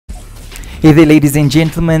Hey there ladies and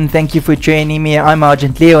gentlemen, thank you for joining me. I'm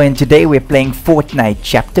Argent Leo and today we're playing Fortnite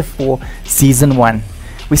Chapter 4 Season 1.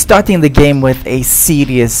 We're starting the game with a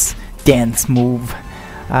serious dance move.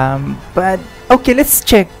 But okay, let's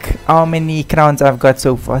check how many crowns I've got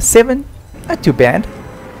so far. 7? Not too bad.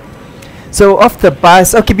 So off the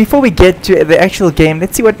bus, okay, before we get to the actual game,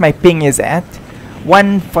 let's see what my ping is at.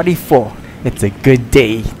 144. It's a good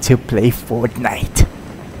day to play Fortnite.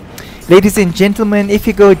 Ladies and gentlemen, if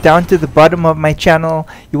you go down to the bottom of my channel,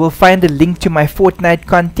 you will find a link to my Fortnite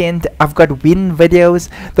content. I've got win videos.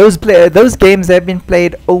 Those games have been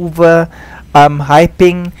played over high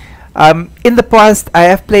ping. In the past, I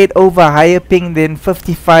have played over higher ping than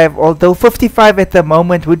 55, although 55 at the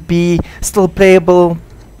moment would be still playable.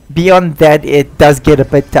 Beyond that, it does get a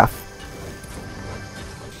bit tough.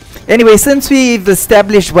 Anyway, since we've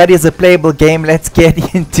established what is a playable game, let's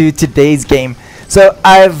get into today's game. So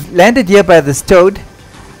I've landed here by this toad.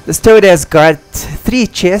 This toad has got 3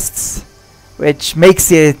 chests, which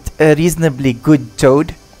makes it a reasonably good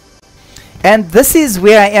toad. And this is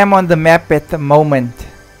where I am on the map at the moment.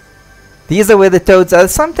 These are where the toads are.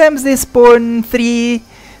 Sometimes they spawn 3,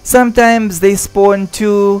 sometimes they spawn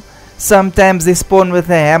 2, sometimes they spawn with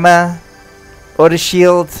a hammer or a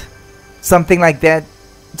shield, something like that.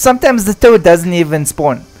 Sometimes the toad doesn't even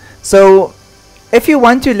spawn. So if you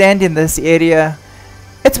want to land in this area,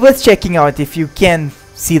 it's worth checking out if you can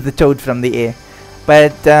see the toad from the air.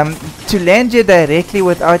 But to land here directly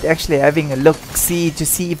without actually having a look-see to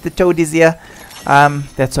see if the toad is here,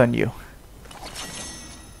 that's on you.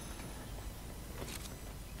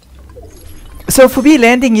 So for me,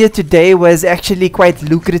 landing here today was actually quite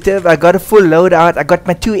lucrative. I got a full loadout, I got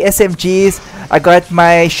my 2 SMGs, I got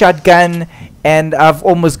my shotgun, and I've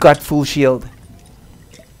almost got full shield.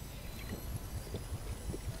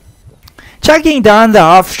 Chugging down the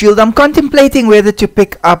half shield, I'm contemplating whether to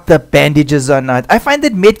pick up the bandages or not. I find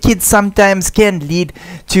that medkits sometimes can lead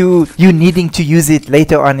to you needing to use it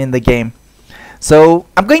later on in the game. So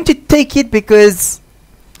I'm going to take it because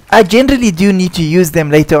I generally do need to use them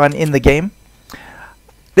later on in the game.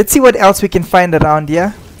 Let's see what else we can find around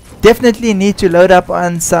here. Definitely need to load up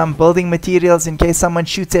on some building materials in case someone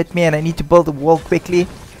shoots at me and I need to build a wall quickly.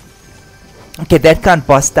 Okay, that can't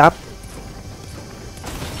bust up.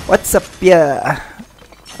 What's up here?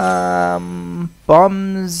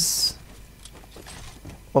 Bombs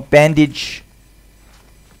or bandage.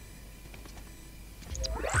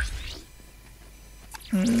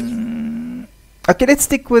 Okay, let's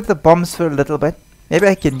stick with the bombs for a little bit. Maybe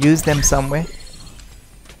I can use them somewhere.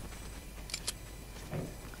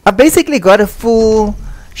 I've basically got a full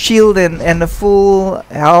shield and a full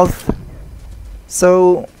health.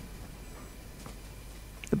 So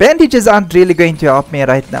the bandages aren't really going to help me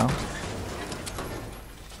right now.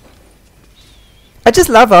 I just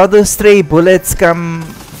love how those stray bullets come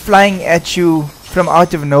flying at you from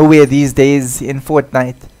out of nowhere these days in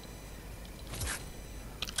Fortnite.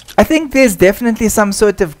 I think there's definitely some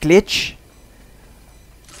sort of glitch.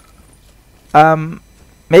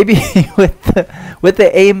 Maybe with the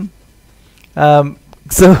aim.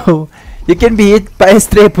 So you can be hit by a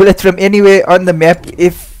stray bullet from anywhere on the map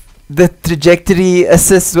if the trajectory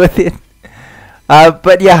assists with it.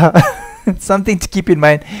 But yeah, it's something to keep in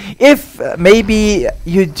mind. If maybe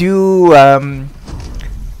you do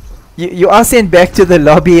you are sent back to the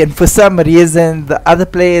lobby and for some reason the other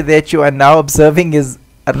player that you are now observing is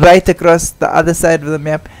right across the other side of the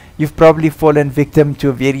map, you've probably fallen victim to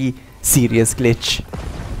a very serious glitch,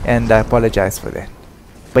 and I apologize for that.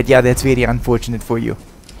 But yeah, that's very unfortunate for you.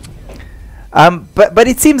 But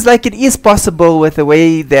it seems like it is possible with the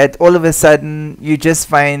way that all of a sudden you just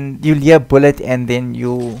find you'll hear a bullet and then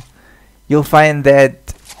you'll find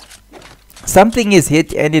that something is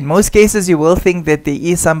hit, and in most cases you will think that there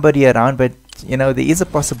is somebody around, but you know there is a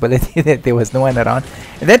possibility that there was no one around,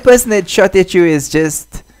 and that person that shot at you is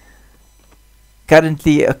just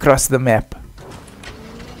currently across the map.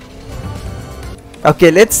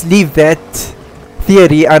 Okay, let's leave that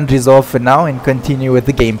theory unresolved for now and continue with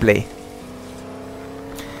the gameplay.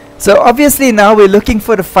 So obviously now we're looking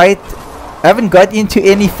for the fight. I haven't got into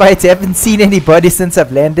any fights, I haven't seen anybody since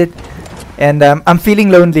I've landed, and I'm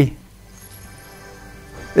feeling lonely.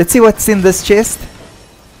 Let's see what's in this chest.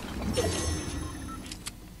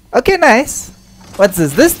 Okay, nice. What's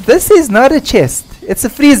this? This is not a chest, it's a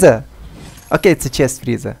freezer. Okay, it's a chest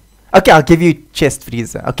freezer. Okay, I'll give you chest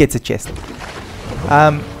freezer. Okay, it's a chest.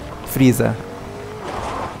 Freezer.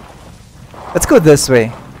 Let's go this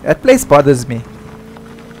way. That place bothers me.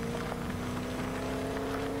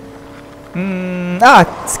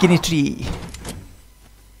 Skinny tree,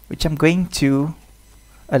 which I'm going to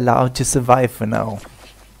allow to survive for now.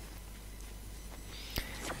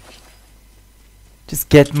 Just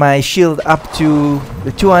get my shield up to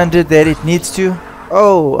the 200 that it needs to.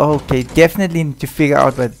 Oh, okay. Definitely need to figure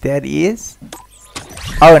out what that is.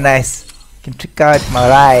 Oh, nice. Can trick out my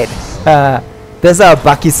ride. That's how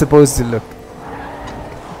Bucky's supposed to look.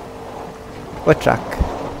 What truck?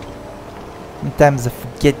 Sometimes I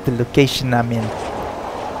forget the location I'm in.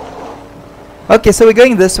 Okay, so we're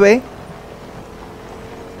going this way.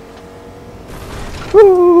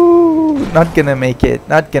 Woo! Not gonna make it.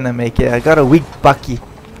 Not gonna make it. I got a weak Bucky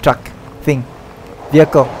truck thing.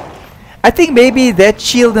 Vehicle. I think maybe that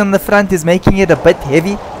shield on the front is making it a bit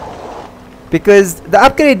heavy. Because the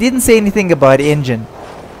upgrade didn't say anything about engine.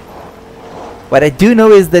 What I do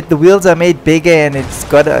know is that the wheels are made bigger and it's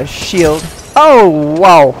got a shield. Oh,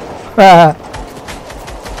 wow.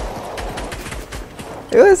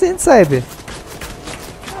 It was inside there.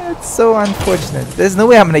 That's so unfortunate. There's no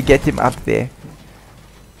way I'm gonna get him up there.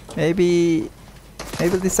 Maybe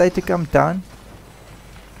he'll decide to come down.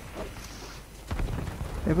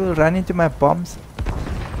 Maybe we'll run into my bombs.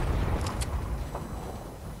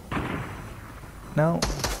 No.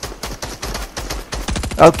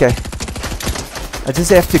 Okay. I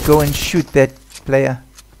just have to go and shoot that player.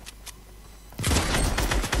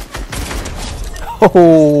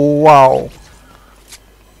 Oh, wow.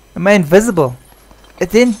 Am I invisible?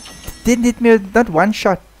 It didn't hit me with not one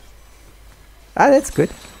shot. Ah, that's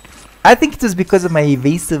good. I think it was because of my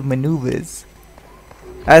evasive maneuvers.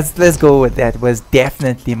 Let's go with that. It was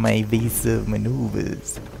definitely my evasive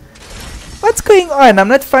maneuvers. What's going on? I'm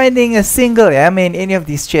not finding a single ammo in any of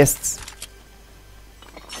these chests.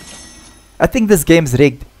 I think this game's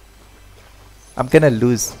rigged. I'm gonna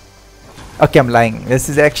lose. Okay, I'm lying. This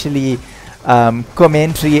is actually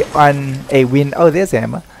commentary on a win. Oh, there's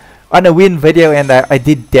ammo. On a win video, and I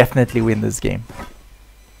did definitely win this game.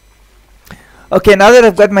 Okay, now that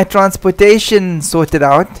I've got my transportation sorted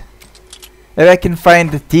out, maybe I can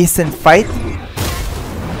find a decent fight.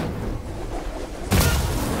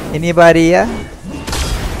 Anybody here?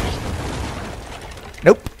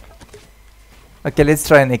 Nope. Okay, let's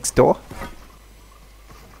try next door.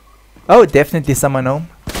 Oh, definitely someone home.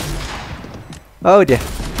 Oh dear.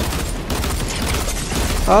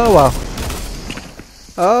 Oh wow.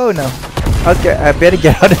 Oh no. Okay, I better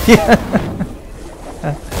get out of here.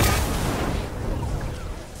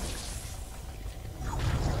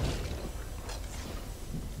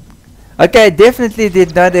 Okay, I definitely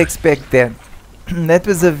did not expect that. That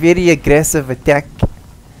was a very aggressive attack.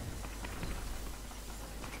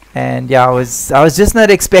 And yeah, I was just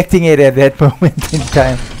not expecting it at that moment in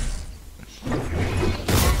time.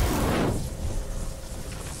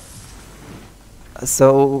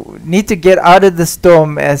 So need to get out of the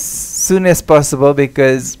storm as soon as possible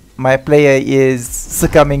because my player is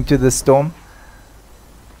succumbing to the storm.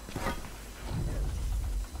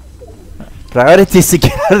 Priority is to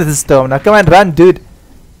get out of the storm. Now come on, run, dude.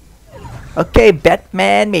 Okay,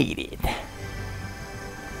 Batman made it.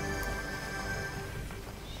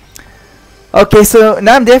 Okay, so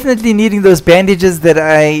now I'm definitely needing those bandages that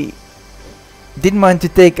I didn't want to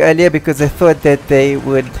take earlier because I thought that they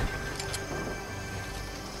would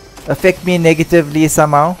affect me negatively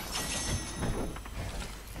somehow.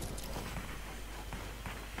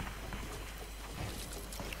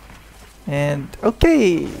 And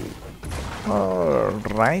okay,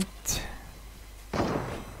 alright.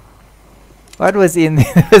 What was in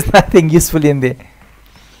there? There was nothing useful in there.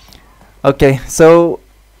 Okay, so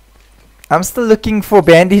I'm still looking for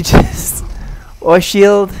bandages or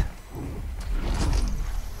shield.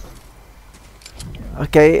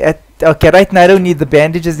 Okay, okay, right now I don't need the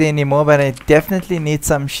bandages anymore, but I definitely need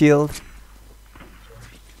some shield.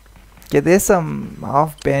 Okay, there's some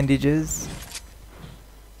half bandages.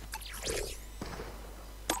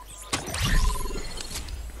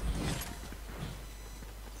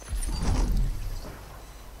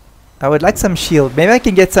 I would like some shield. Maybe I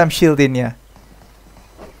can get some shield in here.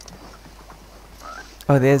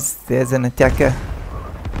 Oh, there's an attacker.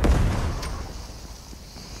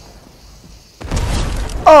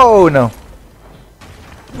 Oh no.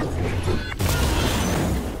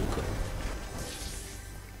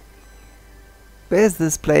 Where's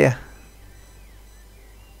this player?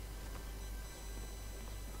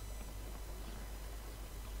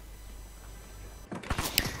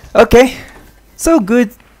 Okay. So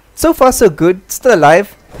good. So far so good. Still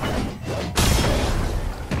alive.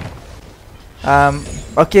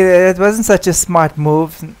 Okay, that wasn't such a smart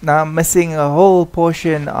move. Now I'm missing a whole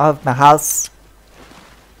portion of my house.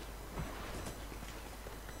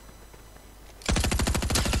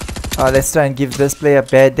 Let's try and give this player a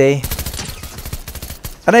bad day.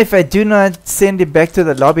 I don't know if I do not send him back to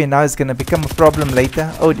the lobby now, it's gonna become a problem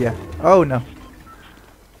later. Oh dear. Oh no.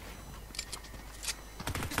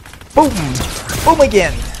 Boom! Boom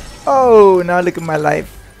again! Oh, now look at my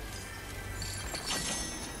life.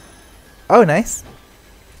 Oh, nice.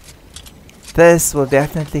 This will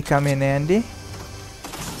definitely come in handy.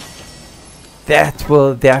 That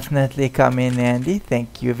will definitely come in handy.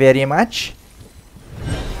 Thank you very much.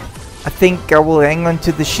 I think I will hang on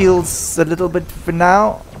to the shields a little bit for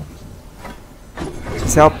now.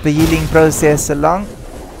 Just help the healing process along.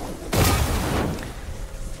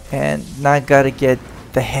 And now I gotta get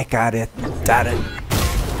the heck out of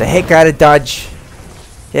the heck out of Dodge.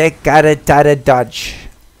 Heck out of Dodge.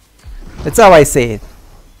 That's how I say it.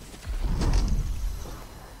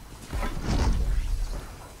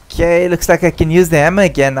 Okay, looks like I can use the hammer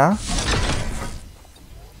again now.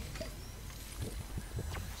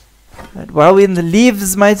 But while we're in the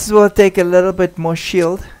leaves, might as well take a little bit more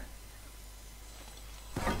shield.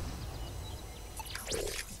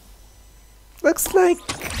 Looks like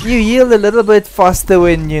you heal a little bit faster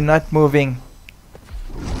when you're not moving.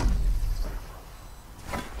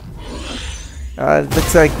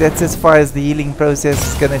 Looks like that's as far as the healing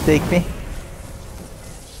process is gonna take me.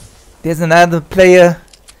 There's another player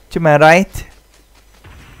to my right.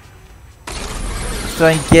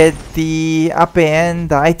 Try and get the upper hand,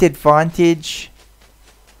 the height advantage.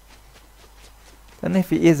 Don't know if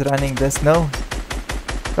he is running this. No.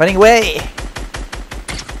 Running away!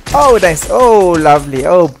 Oh, nice. Oh, lovely.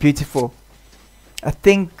 Oh, beautiful. I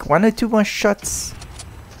think 1 or 2 more shots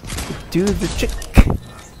would do the trick.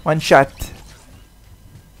 1 shot.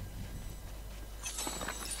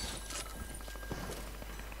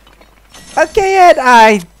 Okay, and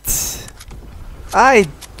I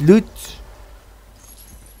loot.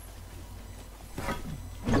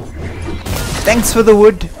 Thanks for the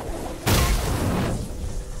wood.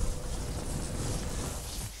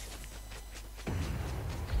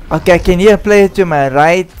 Okay, I can hear a player to my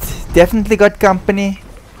right. Definitely got company.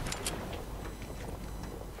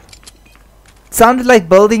 Sounded like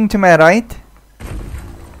building to my right.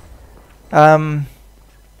 I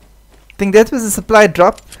think that was a supply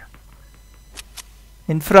drop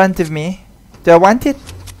in front of me. Do I want it?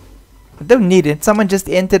 I don't need it. Someone just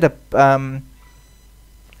entered a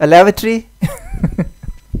lavatory.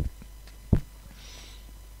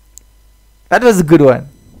 That was a good one.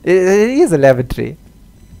 It is a lavatory.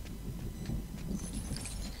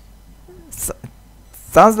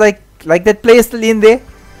 Sounds like that player still in there.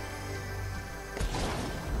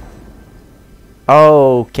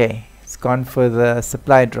 Okay, it's gone for the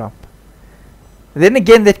supply drop. Then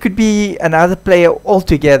again, that could be another player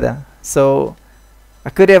altogether. So I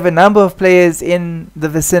could have a number of players in the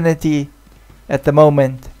vicinity at the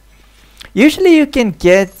moment. Usually you can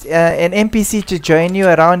get an NPC to join you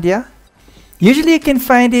around here. Usually you can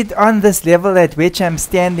find it on this level at which I'm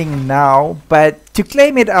standing now, but to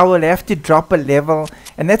claim it I will have to drop a level,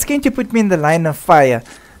 and that's going to put me in the line of fire.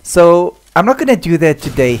 So I'm not going to do that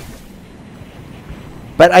today.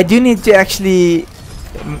 But I do need to actually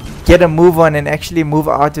get a move on and actually move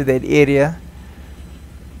out of that area.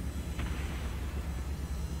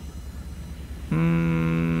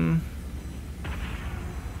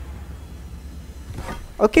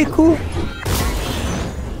 Okay, cool.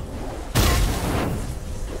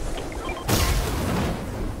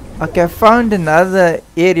 Okay, I found another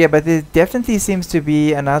area, but there definitely seems to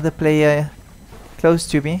be another player close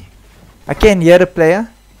to me. I can hear a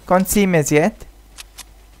player. Can't see him as yet.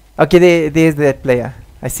 Okay, there's that player.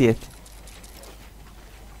 I see it.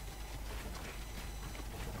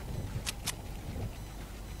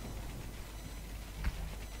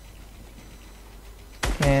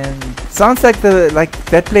 And sounds like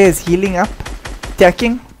that player is healing up,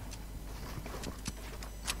 attacking.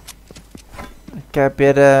 Okay,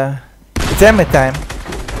 better. It's hammer time.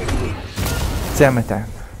 It's hammer time.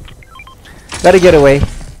 Gotta get away.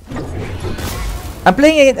 I'm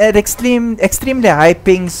playing it at extremely high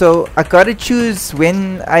ping, so I gotta choose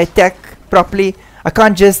when I attack properly. I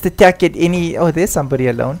can't just attack at any. Oh, there's somebody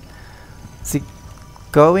alone. Is he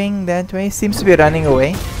going that way? Seems to be running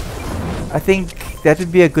away. I think that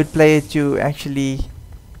would be a good player to actually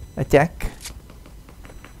attack.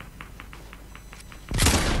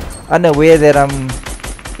 Unaware that I'm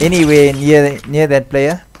anywhere near that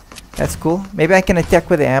player. That's cool. Maybe I can attack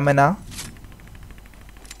with the hammer now.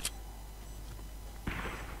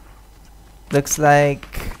 Looks like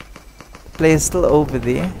player's still over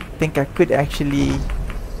there. I think I could actually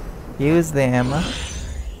use the hammer.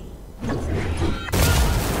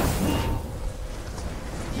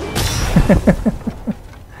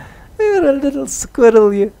 You're a little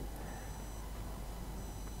squirrel, you.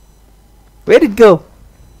 Where'd it go?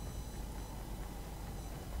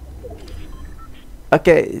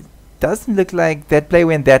 Okay, doesn't look like that play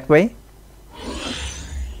went that way.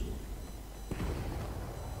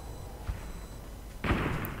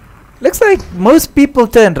 Looks like most people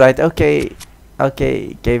turned right. Okay,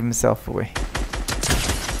 okay, gave himself away.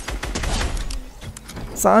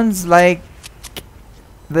 Sounds like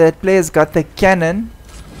that player's got the cannon.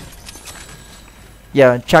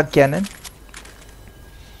 Yeah, chug cannon.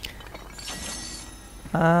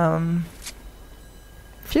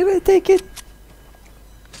 Should I take it?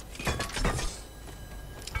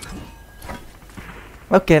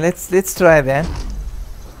 Okay, let's try that.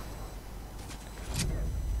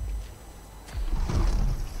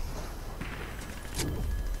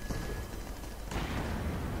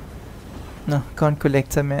 No, can't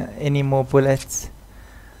collect any more bullets.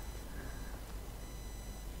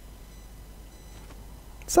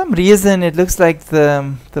 Some reason it looks like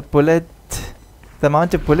the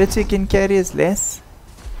amount of bullets you can carry is less.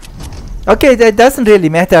 Okay, that doesn't really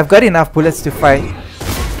matter. I've got enough bullets to fight.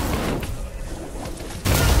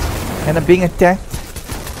 And I'm being attacked.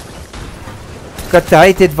 Got the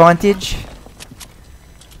height advantage.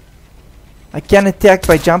 I can attack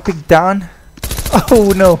by jumping down.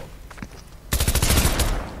 Oh no.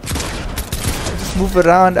 Just move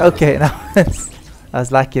around. Okay, now I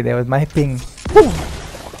was lucky there with my ping. Woo.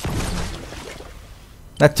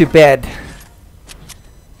 Not too bad.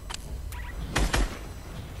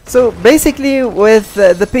 So basically with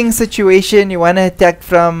the ping situation, you want to attack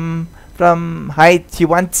from height. You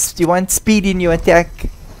want speed in your attack.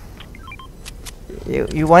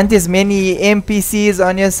 You want as many NPCs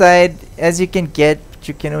on your side as you can get. But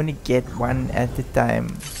you can only get one at a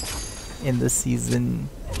time in the season.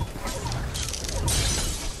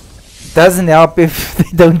 Doesn't help if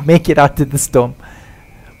they don't make it out to the storm.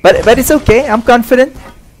 But it's okay. I'm confident.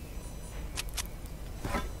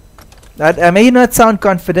 I may not sound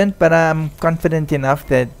confident, but I'm confident enough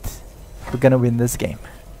that we're gonna win this game.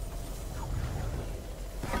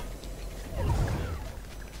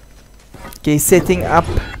 Okay, setting up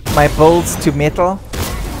my bolts to metal.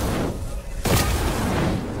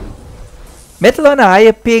 Metal on a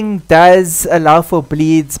higher ping does allow for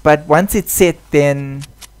bleeds, but once it's set, then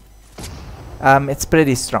it's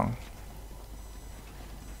pretty strong.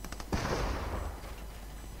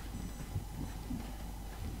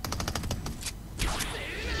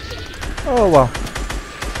 Oh wow.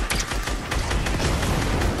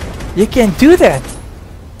 You can do that.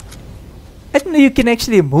 I didn't know you can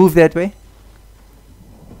actually move that way.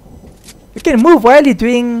 You can move while you're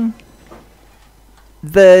doing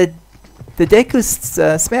the Deku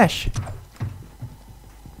smash.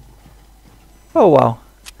 Oh wow.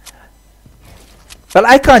 Well,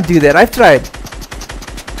 I can't do that. I've tried.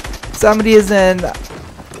 For some reason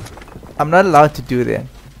I'm not allowed to do that.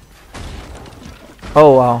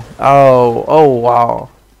 Oh wow. Oh wow.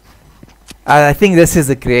 I think this is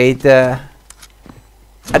a creator.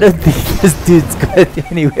 I don't think this dude's got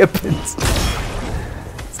any weapons.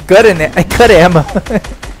 It's got I got ammo.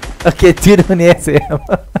 Okay, dude only has ammo.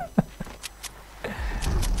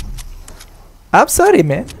 I'm sorry,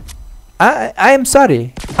 man. I am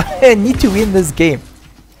sorry. I need to win this game.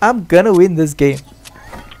 I'm gonna win this game.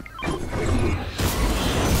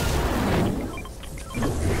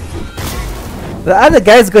 The other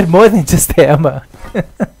guy's got more than just hammer.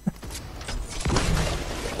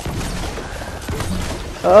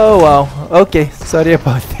 Oh wow. Okay, sorry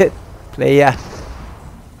about that, player.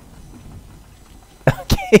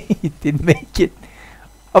 Okay, he didn't make it.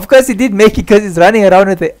 Of course he did make it because he's running around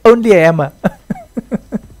with only a hammer.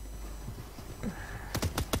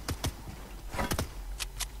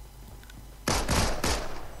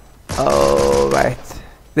 Alright.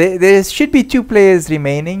 There should be 2 players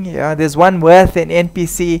remaining. Yeah, there's one worth an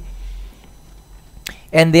NPC,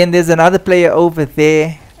 and then there's another player over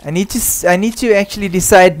there. I need to actually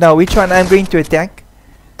decide now which one I'm going to attack.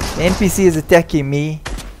 The NPC is attacking me.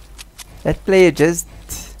 That player just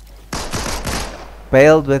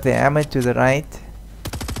bailed with the hammer to the right.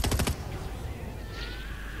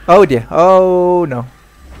 Oh dear. Oh no.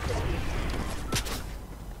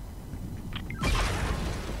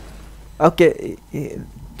 Okay, it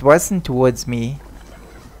wasn't towards me.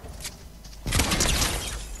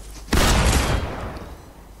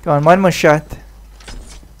 Come on, one more shot.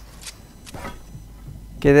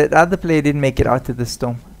 Okay, that other player didn't make it out to the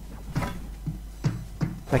storm.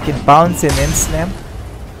 I can bounce and then slam.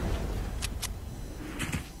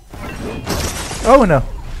 Oh no.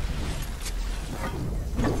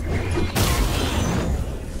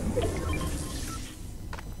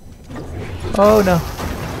 Oh no.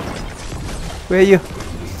 Where are you?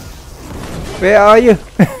 Where are you?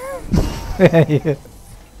 Where are you?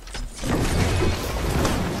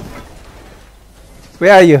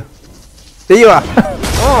 Where are you? There you are.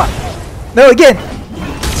 Oh, no, again.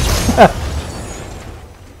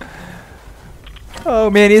 Oh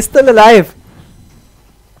man, he's still alive.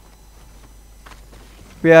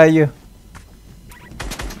 Where are you?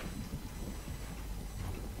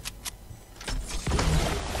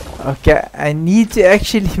 Okay, I need to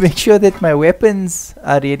actually make sure that my weapons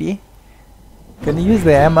are ready. Can I use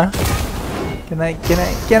the hammer? Can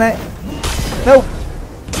I? No!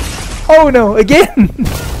 Oh no, again!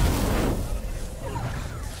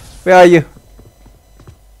 Where are you?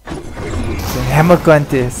 The hammer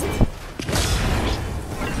contest.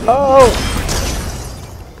 Oh!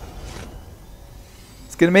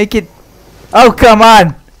 It's gonna make it. Oh, come on!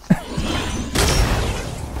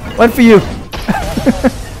 One for you.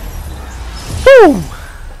 Woo!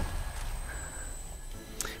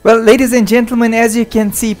 Well, ladies and gentlemen, as you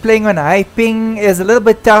can see, playing on high ping is a little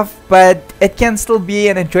bit tough, but it can still be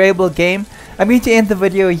an enjoyable game. I'm going to end the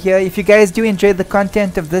video here. If you guys do enjoy the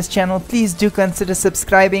content of this channel, please do consider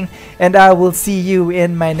subscribing, and I will see you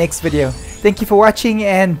in my next video. Thank you for watching,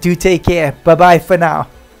 and do take care. Bye bye for now.